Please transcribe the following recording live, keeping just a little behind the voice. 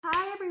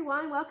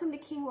everyone. Welcome to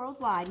King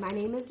Worldwide. My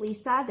name is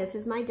Lisa. This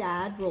is my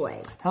dad,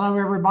 Roy. Hello,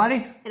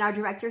 everybody. And our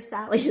director,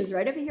 Sally, is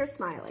right over here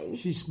smiling.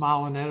 She's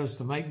smiling at us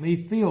to make me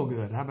feel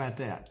good. How about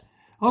that?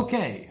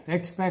 Okay,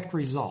 expect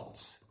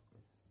results.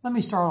 Let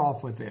me start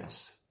off with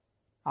this.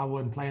 I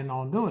wasn't planning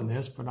on doing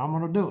this, but I'm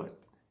going to do it.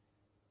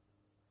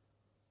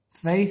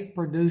 Faith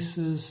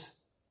produces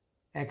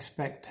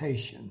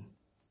expectation.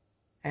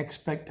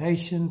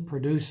 Expectation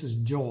produces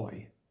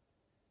joy.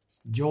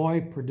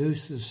 Joy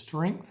produces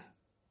strength.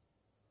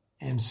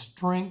 And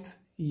strength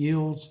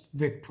yields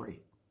victory.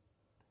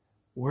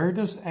 Where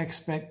does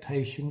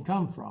expectation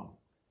come from?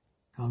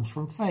 It comes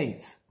from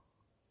faith.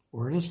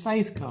 Where does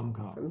faith come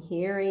from? From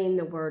hearing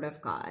the word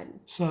of God.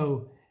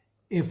 So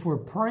if we're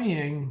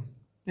praying,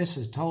 this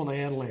is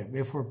totally ad lib.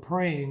 If we're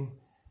praying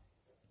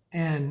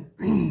and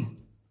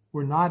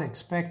we're not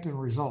expecting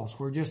results,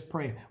 we're just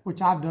praying,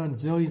 which I've done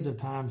zillions of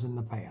times in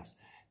the past,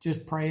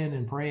 just praying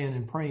and praying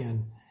and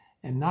praying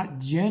and not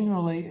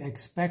genuinely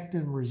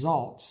expecting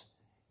results,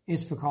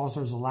 it's because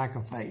there's a lack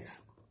of faith.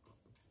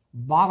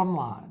 Bottom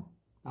line,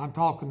 I'm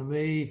talking to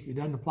me. If it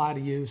doesn't apply to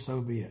you, so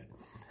be it.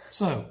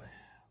 So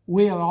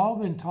we have all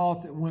been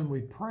taught that when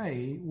we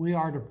pray, we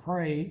are to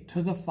pray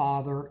to the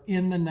Father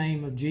in the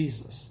name of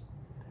Jesus.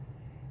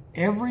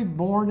 Every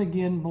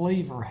born-again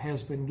believer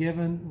has been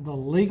given the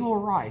legal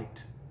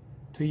right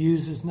to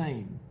use his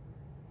name.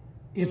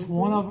 It's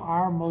one of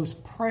our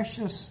most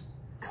precious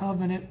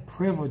covenant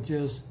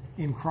privileges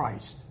in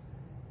Christ.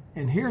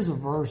 And here's a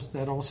verse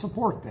that'll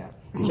support that.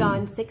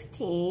 John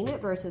 16,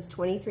 verses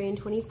 23 and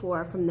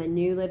 24 from the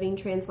New Living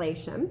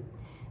Translation.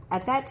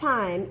 At that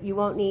time, you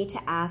won't need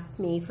to ask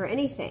me for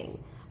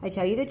anything. I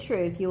tell you the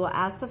truth, you will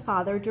ask the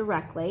Father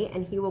directly,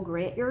 and he will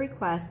grant your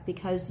request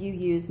because you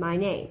use my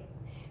name.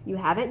 You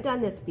haven't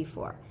done this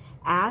before.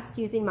 Ask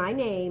using my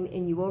name,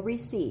 and you will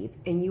receive,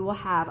 and you will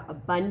have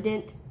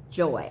abundant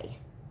joy.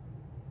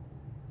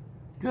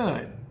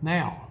 Good.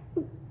 Now,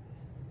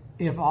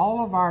 if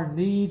all of our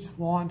needs,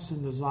 wants,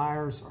 and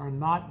desires are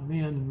not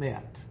being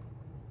met,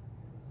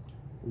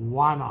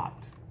 why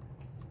not?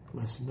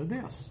 Listen to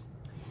this.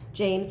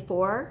 James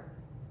 4,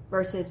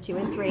 verses 2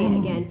 and 3,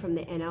 again from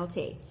the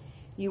NLT.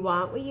 You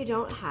want what you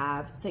don't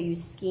have, so you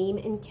scheme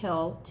and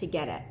kill to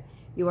get it.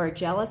 You are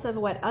jealous of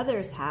what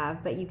others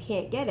have, but you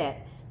can't get it,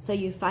 so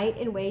you fight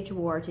and wage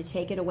war to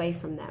take it away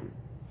from them.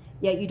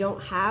 Yet you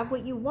don't have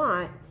what you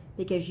want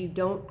because you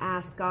don't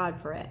ask God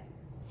for it.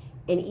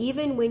 And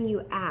even when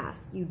you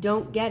ask, you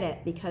don't get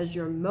it because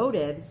your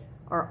motives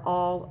are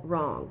all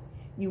wrong.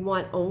 You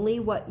want only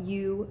what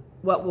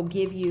will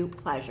give you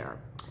pleasure,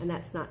 and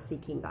that's not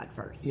seeking God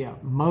first. Yeah,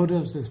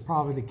 motives is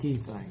probably the key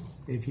thing.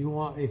 If you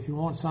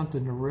want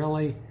something to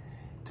really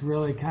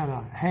kind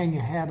of hang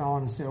your hat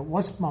on and say,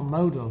 what's my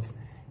motive?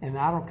 And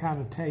that'll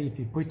kind of tell you if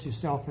you put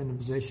yourself in a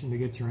position to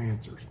get your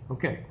answers.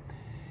 Okay.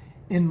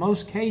 In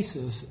most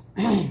cases,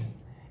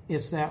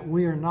 it's that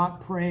we are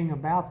not praying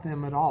about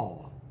them at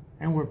all,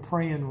 and we're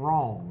praying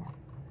wrong.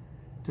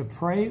 To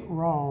pray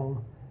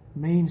wrong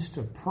means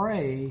to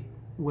pray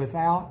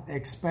without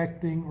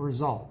expecting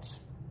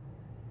results.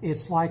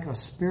 It's like a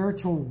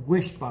spiritual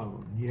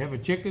wishbone. You have a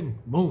chicken,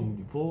 boom,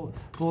 you pull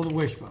the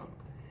wishbone.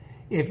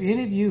 If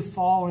any of you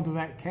fall into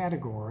that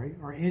category,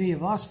 or any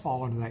of us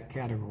fall into that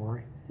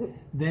category,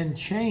 then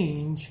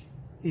change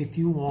if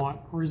you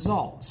want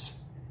results.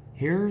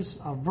 Here's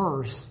a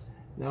verse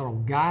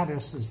that'll guide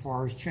us as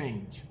far as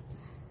change.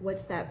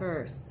 What's that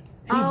verse?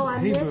 I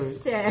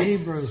missed it.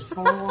 Hebrews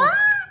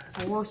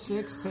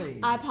 4:16.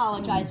 I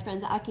apologize,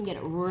 friends. I can get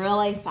it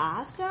really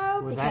fast,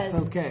 though. Well, that's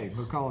okay,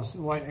 because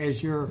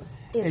as you're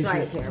Praise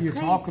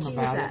talking Jesus.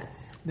 about it,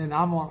 then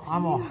I'm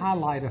gonna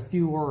highlight a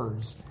few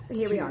words.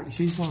 Here we are.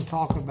 She's going to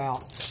talk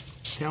about.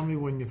 Tell me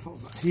when you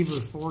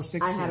Hebrews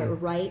 4:16. I have it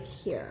right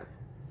here.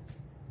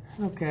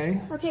 Okay.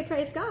 Okay,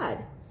 praise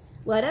God.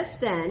 Let us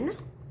then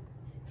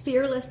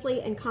fearlessly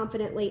and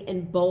confidently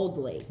and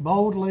boldly.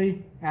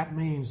 Boldly, that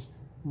means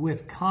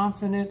with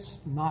confidence,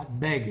 not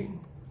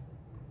begging.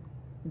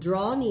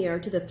 Draw near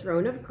to the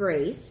throne of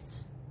grace,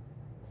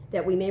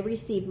 that we may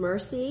receive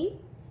mercy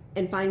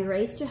and find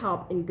grace to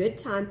help in good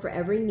time for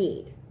every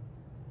need.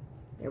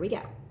 There we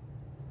go.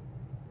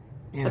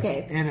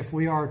 And if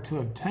we are to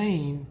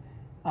obtain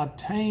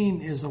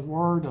is a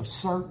word of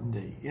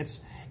certainty. It's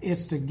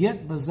to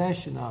get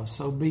possession of.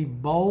 So be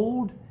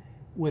bold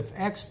with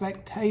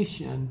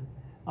expectation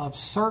of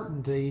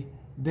certainty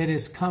that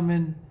is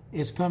coming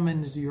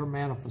into your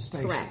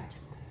manifestation. Correct.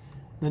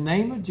 The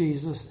name of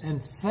Jesus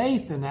and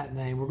faith in that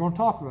name, we're going to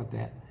talk about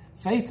that.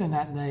 Faith in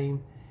that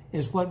name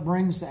is what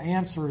brings the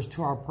answers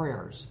to our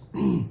prayers.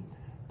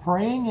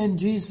 Praying in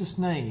Jesus'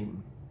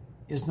 name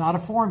is not a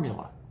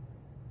formula.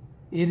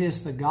 It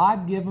is the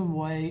God-given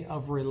way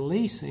of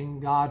releasing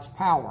God's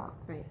power.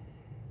 Right.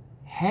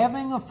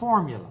 Having a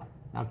formula.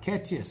 Now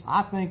catch this.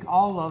 I think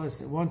all of us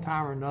at one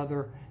time or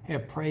another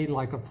have prayed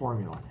like a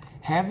formula.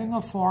 Having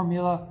a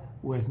formula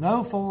with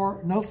no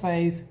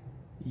faith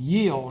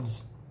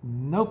yields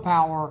no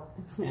power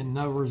and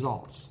no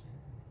results.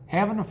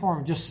 Having a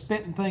formula, just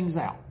spitting things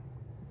out.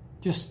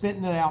 Just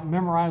spitting it out,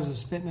 memorizing,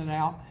 spitting it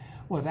out.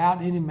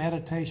 without any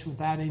meditation,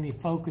 without any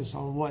focus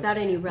on what, Without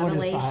any what is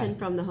revelation behind.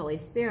 from the Holy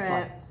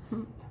Spirit.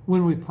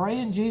 When we pray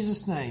in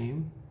Jesus'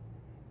 name,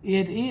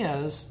 it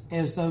is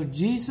as though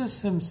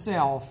Jesus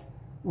himself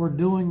were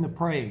doing the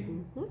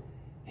praying.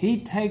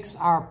 He takes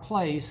our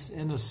place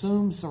and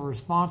assumes the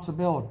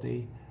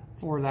responsibility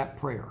for that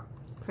prayer.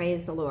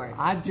 Praise the Lord.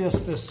 I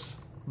just this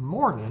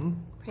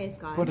morning Praise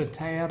God. put a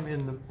tab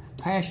in the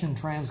Passion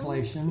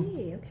Translation, I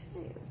see.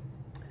 Okay.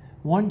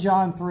 1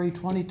 John 3,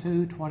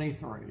 22,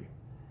 23.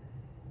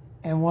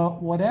 And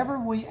whatever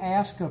we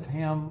ask of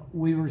him,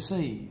 we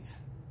receive,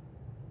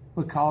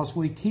 because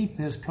we keep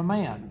his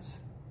commands.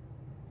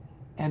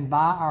 And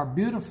by our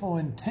beautiful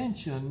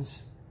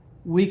intentions,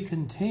 we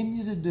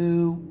continue to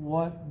do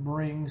what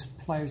brings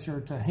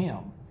pleasure to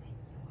him.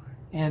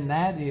 And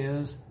that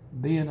is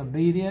being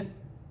obedient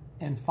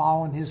and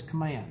following his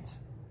commands.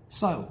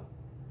 So,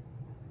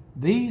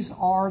 these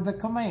are the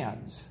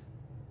commands.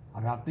 I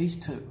got these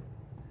two.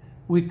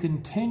 We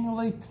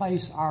continually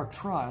place our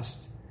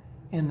trust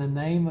in the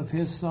name of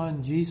his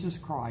Son, Jesus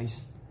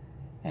Christ,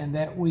 and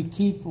that we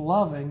keep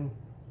loving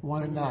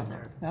one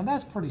another. Now,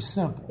 that's pretty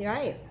simple. You're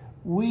right.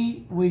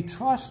 We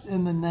trust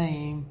in the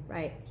name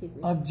Right. Excuse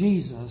me. of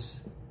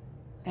Jesus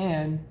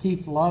and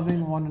keep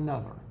loving one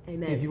another.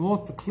 Amen. If you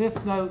want the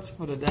Cliff Notes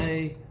for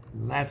today,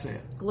 that's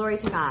it. Glory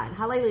to God.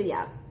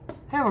 Hallelujah.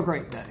 Have a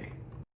great day.